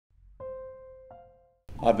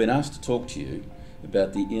I've been asked to talk to you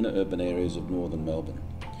about the inner urban areas of northern Melbourne.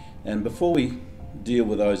 And before we deal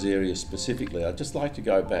with those areas specifically, I'd just like to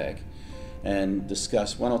go back and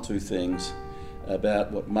discuss one or two things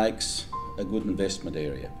about what makes a good investment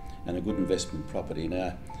area and a good investment property.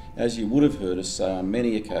 Now, as you would have heard us say on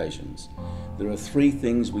many occasions, there are three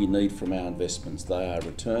things we need from our investments. They are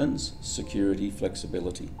returns, security,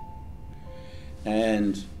 flexibility.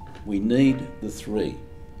 And we need the three.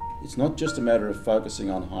 It's not just a matter of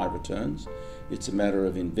focusing on high returns, it's a matter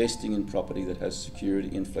of investing in property that has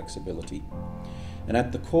security and flexibility. And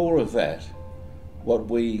at the core of that, what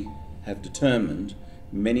we have determined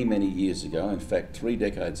many, many years ago, in fact 3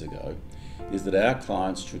 decades ago, is that our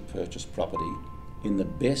clients should purchase property in the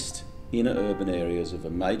best inner urban areas of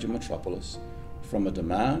a major metropolis from a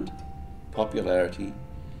demand, popularity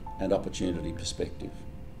and opportunity perspective.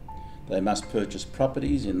 They must purchase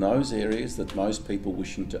properties in those areas that most people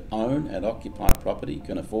wishing to own and occupy property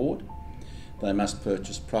can afford. They must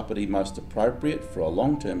purchase property most appropriate for a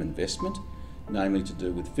long-term investment, namely to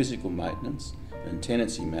do with physical maintenance and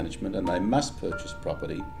tenancy management, and they must purchase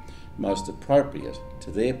property most appropriate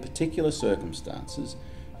to their particular circumstances.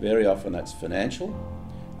 Very often that's financial,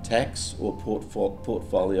 tax or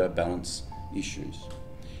portfolio balance issues.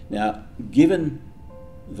 Now, given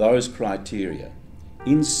those criteria,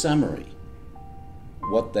 in summary,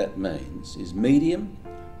 what that means is medium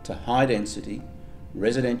to high density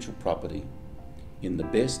residential property in the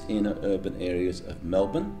best inner urban areas of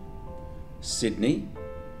Melbourne, Sydney,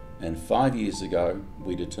 and 5 years ago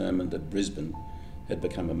we determined that Brisbane had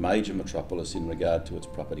become a major metropolis in regard to its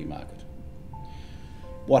property market.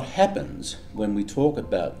 What happens when we talk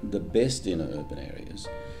about the best inner urban areas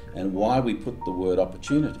and why we put the word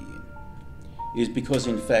opportunity in is because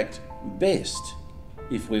in fact best,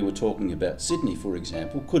 if we were talking about Sydney for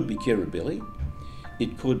example, could be Kirribilli,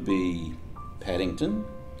 it could be Paddington,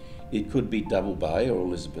 it could be Double Bay or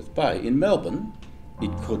Elizabeth Bay. In Melbourne,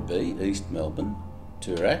 it could be East Melbourne,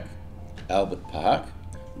 Toorak, Albert Park,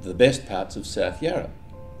 the best parts of South Yarra.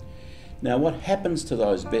 Now what happens to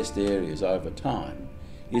those best areas over time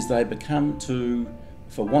is they become too,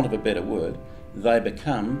 for want of a better word, they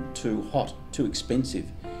become too hot, too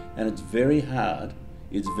expensive, and it's very hard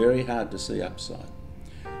to see upside.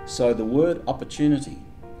 So the word opportunity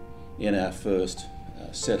in our first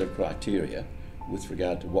set of criteria with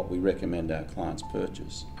regard to what we recommend our clients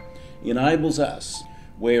purchase enables us,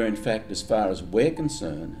 where in fact as far as we're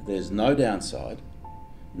concerned there's no downside,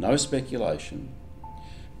 no speculation,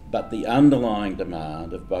 but the underlying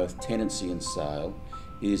demand of both tenancy and sale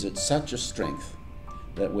is at such a strength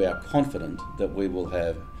that we are confident that we will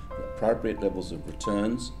have appropriate levels of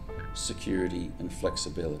returns, security and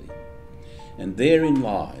flexibility. And therein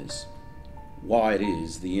lies why it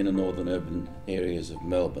is the inner northern urban areas of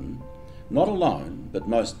Melbourne, not alone, but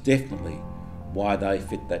most definitely why they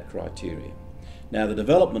fit that criteria. Now the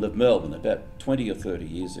development of Melbourne about 20 or 30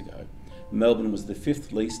 years ago, Melbourne was the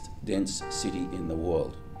 5th least dense city in the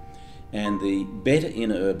world. And the better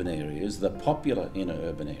inner urban areas, the popular inner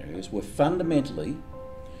urban areas, were fundamentally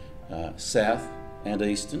south and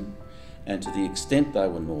eastern, and to the extent they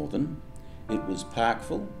were northern, it was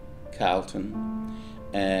Parkville, Carlton,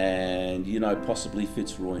 and possibly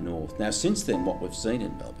Fitzroy North. Now since then what we've seen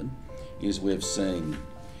in Melbourne is we've seen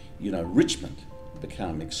Richmond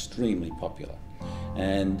become extremely popular,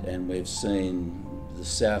 and we've seen the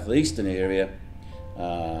southeastern area,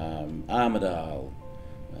 Armidale,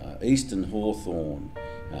 Eastern Hawthorn,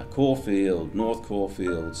 Caulfield, North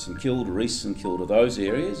Caulfield, St Kilda, East St Kilda, those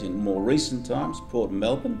areas in more recent times. Port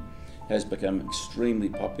Melbourne has become extremely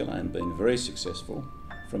popular and been very successful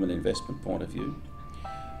from an investment point of view.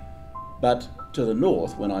 But to the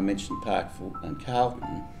north, when I mentioned Parkville and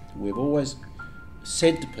Carlton, we've always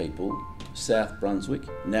said to people South Brunswick,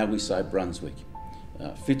 now we say Brunswick.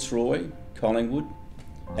 Fitzroy, Collingwood,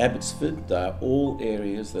 Abbotsford, they are all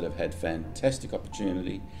areas that have had fantastic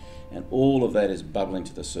opportunity, and all of that is bubbling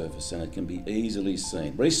to the surface and it can be easily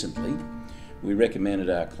seen. Recently, we recommended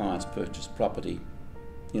our clients purchase property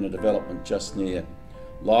in a development just near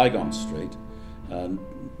Lygon Street,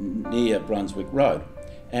 near Brunswick Road.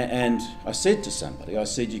 And I said to somebody,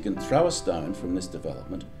 you can throw a stone from this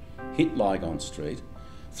development, hit Lygon Street,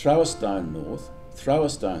 throw a stone north, throw a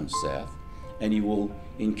stone south, and you will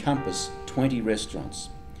encompass 20 restaurants.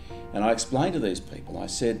 And I explained to these people, I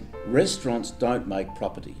said, restaurants don't make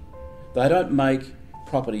property. They don't make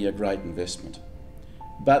property a great investment.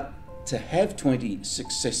 But to have 20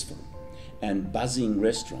 successful and buzzing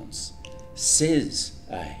restaurants says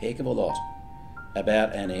a heck of a lot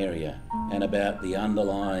about an area and about the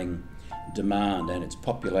underlying demand and its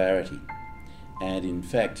popularity. And in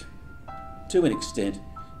fact, to an extent,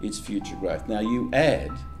 its future growth. Now you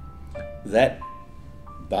add that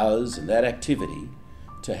buzz and that activity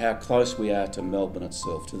to how close we are to Melbourne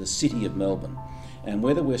itself, to the city of Melbourne. And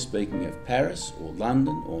whether we're speaking of Paris or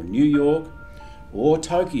London or New York or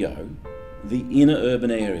Tokyo, the inner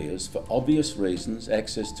urban areas, for obvious reasons,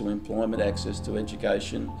 access to employment, access to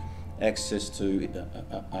education, access to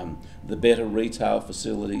the better retail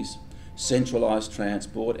facilities, centralised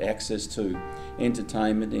transport, access to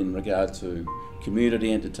entertainment in regard to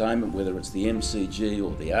community entertainment, whether it's the MCG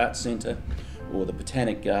or the Arts Centre or the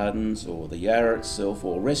Botanic Gardens or the Yarra itself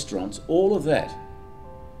or restaurants, all of that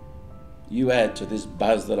you add to this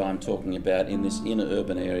buzz that I'm talking about in this inner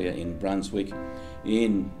urban area in Brunswick,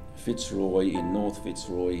 in Fitzroy, in North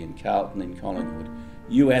Fitzroy, in Carlton, in Collingwood.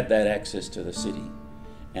 You add that access to the city,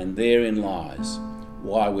 and therein lies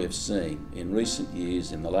why we've seen in recent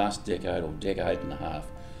years, in the last decade or decade and a half,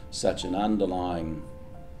 such an underlying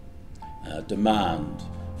demand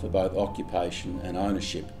for both occupation and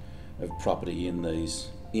ownership of property in these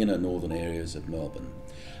inner northern areas of Melbourne.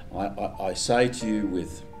 I say to you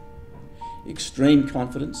with extreme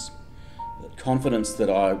confidence that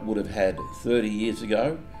I would have had 30 years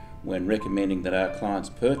ago when recommending that our clients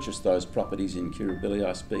purchase those properties in Kirribilli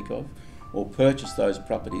I speak of, or purchase those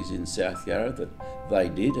properties in South Yarra that they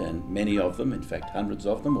did, and many of them, in fact hundreds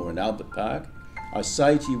of them, or in Albert Park. I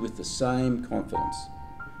say to you with the same confidence,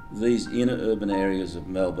 these inner urban areas of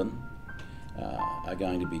Melbourne are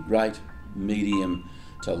going to be great medium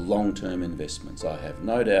to long-term investments. I have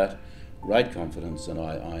no doubt, great confidence, and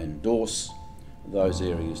I endorse those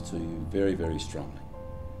areas to you very, very strongly.